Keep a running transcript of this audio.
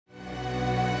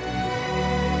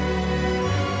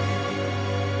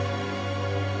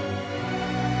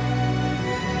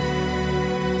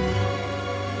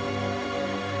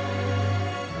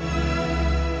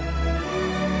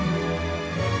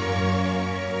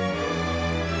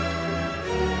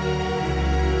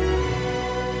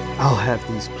I'll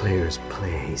have these players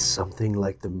play something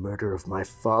like the murder of my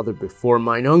father before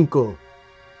mine uncle.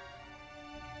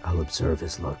 I'll observe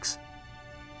his looks.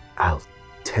 I'll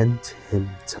tempt him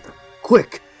to the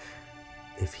quick.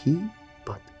 If he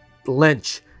but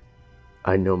blench,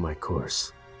 I know my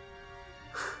course.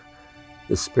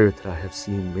 The spirit that I have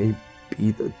seen may be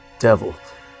the devil,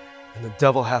 and the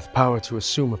devil hath power to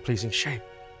assume a pleasing shape.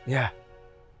 Yeah.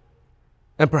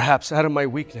 And perhaps out of my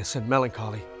weakness and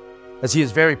melancholy, as he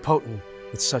is very potent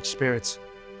with such spirits,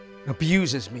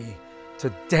 abuses me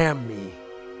to damn me.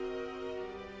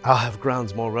 I'll have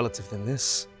grounds more relative than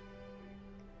this.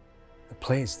 The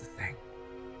play's the thing.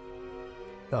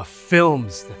 The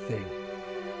film's the thing.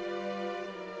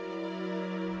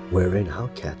 Wherein I'll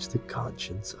catch the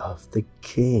conscience of the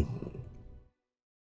king.